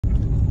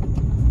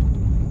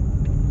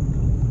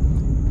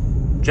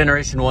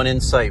Generation 1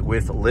 Insight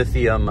with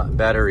lithium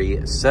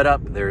battery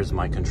setup. There's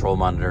my control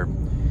monitor.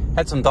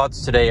 Had some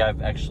thoughts today.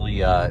 I've actually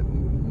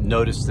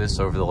noticed this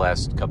over the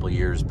last couple of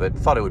years, but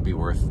thought it would be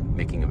worth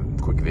making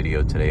a quick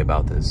video today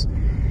about this.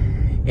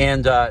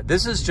 And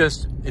this is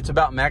just, it's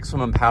about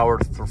maximum power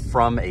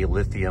from a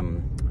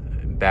lithium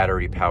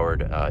battery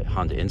powered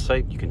Honda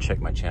Insight. You can check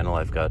my channel.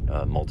 I've got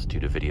a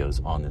multitude of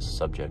videos on this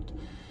subject.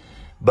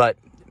 But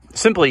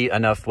simply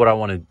enough, what I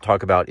want to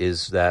talk about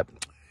is that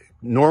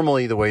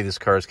normally the way this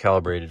car is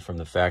calibrated from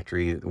the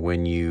factory,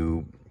 when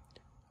you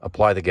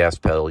apply the gas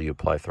pedal, you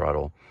apply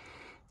throttle,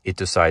 it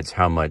decides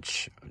how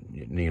much,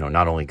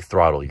 not only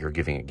throttle, you're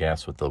giving it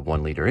gas with the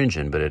 1 liter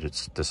engine, but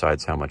it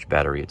decides how much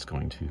battery it's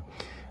going to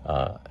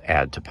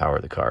add to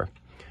power the car.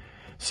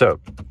 So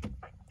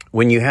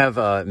when you have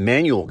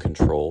manual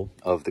control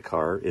of the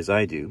car, as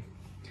I do,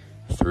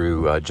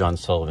 through John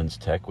Sullivan's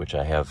Tech, which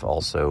I have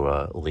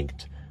also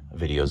linked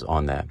videos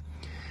on that,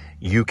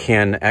 you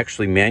can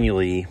actually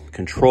manually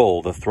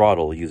control the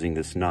throttle using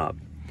this knob.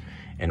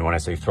 And when I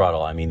say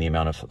throttle, I mean the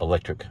amount of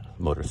electric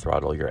motor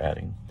throttle you're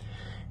adding.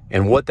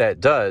 And what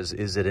that does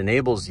is it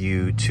enables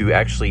you to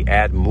actually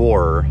add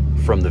more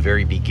from the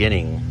very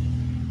beginning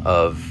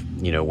of,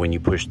 when you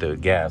push the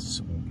gas,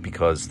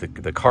 because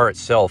the car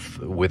itself,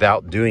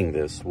 without doing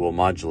this, will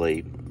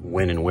modulate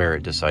when and where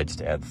it decides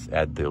to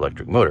add the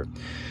electric motor.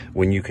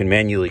 When you can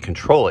manually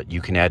control it,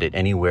 you can add it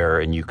anywhere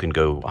and you can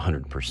go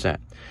 100%.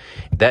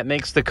 That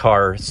makes the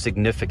car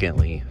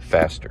significantly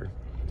faster.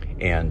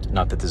 And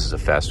not that this is a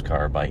fast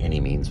car by any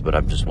means, but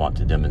I just want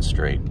to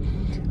demonstrate.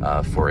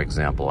 For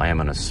example, I am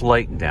on a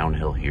slight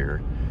downhill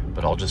here,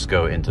 but I'll just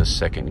go into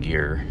second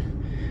gear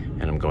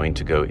and I'm going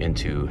to go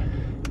into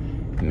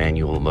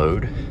manual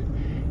mode,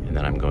 and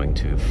then I'm going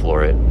to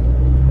floor it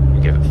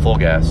and give it full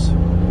gas.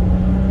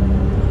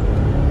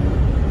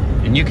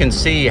 And you can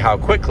see how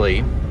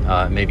quickly,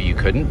 maybe you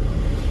couldn't,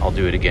 I'll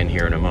do it again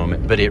here in a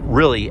moment, but it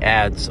really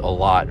adds a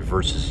lot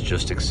versus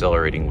just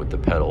accelerating with the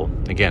pedal.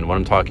 Again, what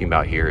I'm talking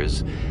about here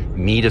is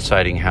me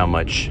deciding how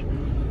much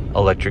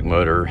electric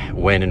motor,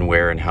 when and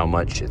where, and how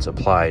much it's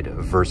applied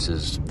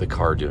versus the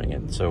car doing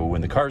it. So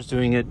when the car's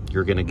doing it,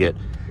 you're gonna get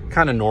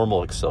kind of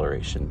normal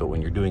acceleration, but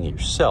when you're doing it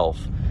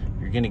yourself,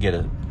 you're gonna get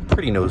a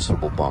pretty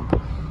noticeable bump.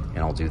 And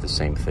I'll do the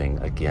same thing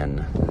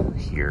again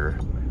here.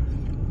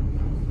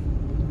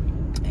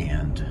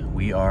 And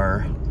we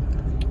are,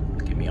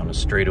 get me on a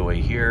straightaway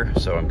here.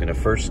 So I'm gonna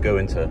first go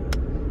into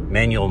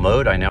manual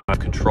mode. I now have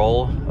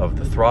control of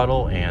the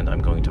throttle and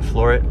I'm going to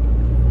floor it.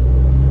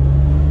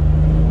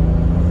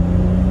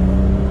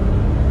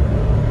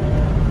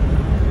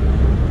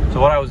 So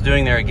what I was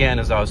doing there again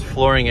is I was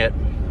flooring it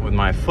with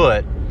my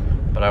foot,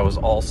 but I was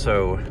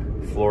also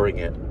flooring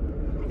it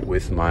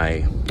with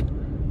my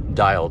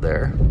dial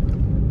there.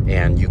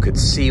 And you could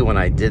see when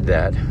I did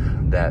that,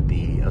 that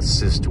the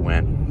assist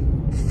went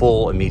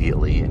full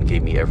immediately and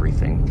gave me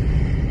everything.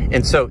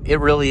 And so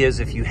it really is,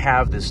 if you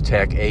have this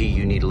tech,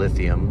 you need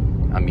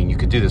lithium. I mean, you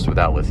could do this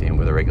without lithium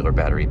with a regular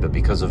battery, but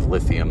because of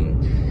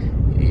lithium,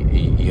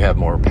 you have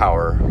more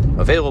power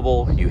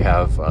available. You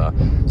have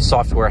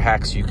software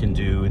hacks you can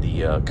do,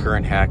 the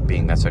current hack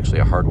being, that's actually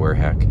a hardware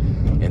hack.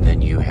 And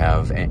then you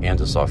have,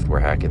 and a software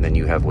hack, and then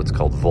you have what's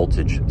called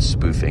voltage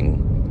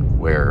spoofing,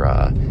 where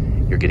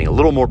you're getting a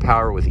little more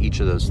power with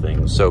each of those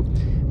things. So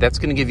that's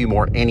gonna give you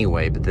more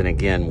anyway, but then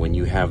again, when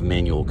you have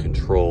manual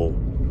control,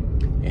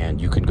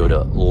 and you can go to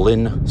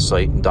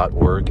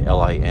linsight.org,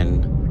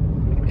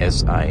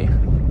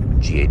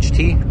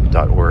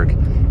 linsight.org,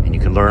 and you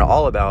can learn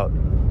all about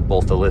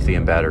both the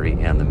lithium battery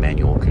and the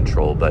manual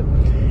control. But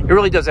it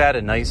really does add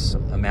a nice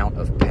amount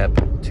of pep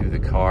to the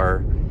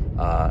car,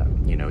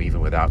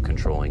 even without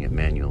controlling it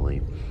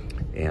manually.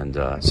 And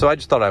so I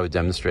just thought I would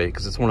demonstrate,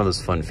 because it's one of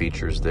those fun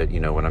features that,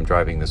 when I'm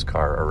driving this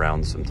car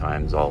around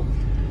sometimes,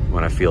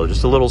 when I feel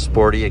just a little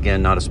sporty,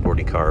 again, not a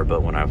sporty car,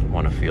 but when I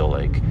want to feel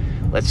like,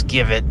 let's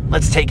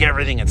take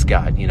everything it's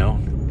got,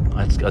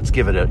 let's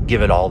give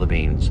it all the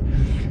beans.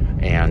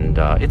 And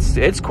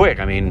it's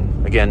quick. I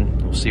mean, again,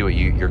 we'll see what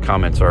your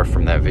comments are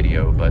from that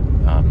video, but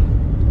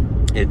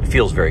it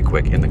feels very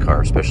quick in the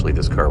car, especially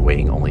this car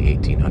weighing only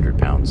 1,800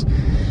 pounds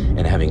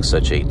and having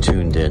such a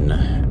tuned-in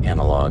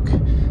analog,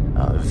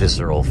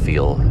 visceral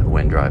feel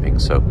when driving.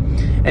 So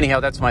anyhow,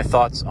 that's my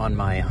thoughts on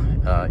my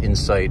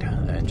Insight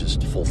and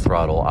just full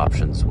throttle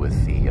options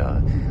with the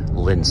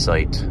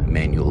Linsight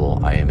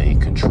manual IMA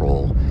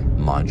control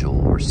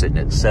module. We're sitting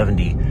at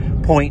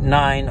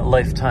 70.9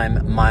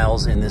 lifetime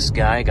miles in this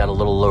guy. Got a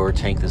little lower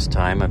tank this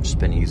time. I've just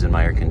been using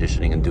my air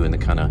conditioning and doing the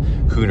kind of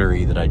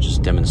hoonery that I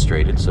just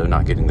demonstrated, so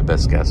not getting the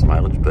best gas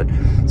mileage, but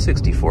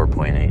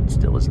 64.8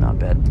 still is not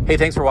bad. Hey,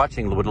 thanks for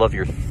watching. Would love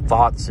your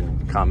thoughts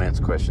and comments,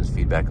 questions,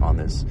 feedback on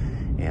this,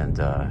 and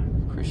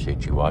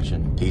appreciate you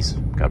watching. Peace.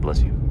 God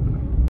bless you.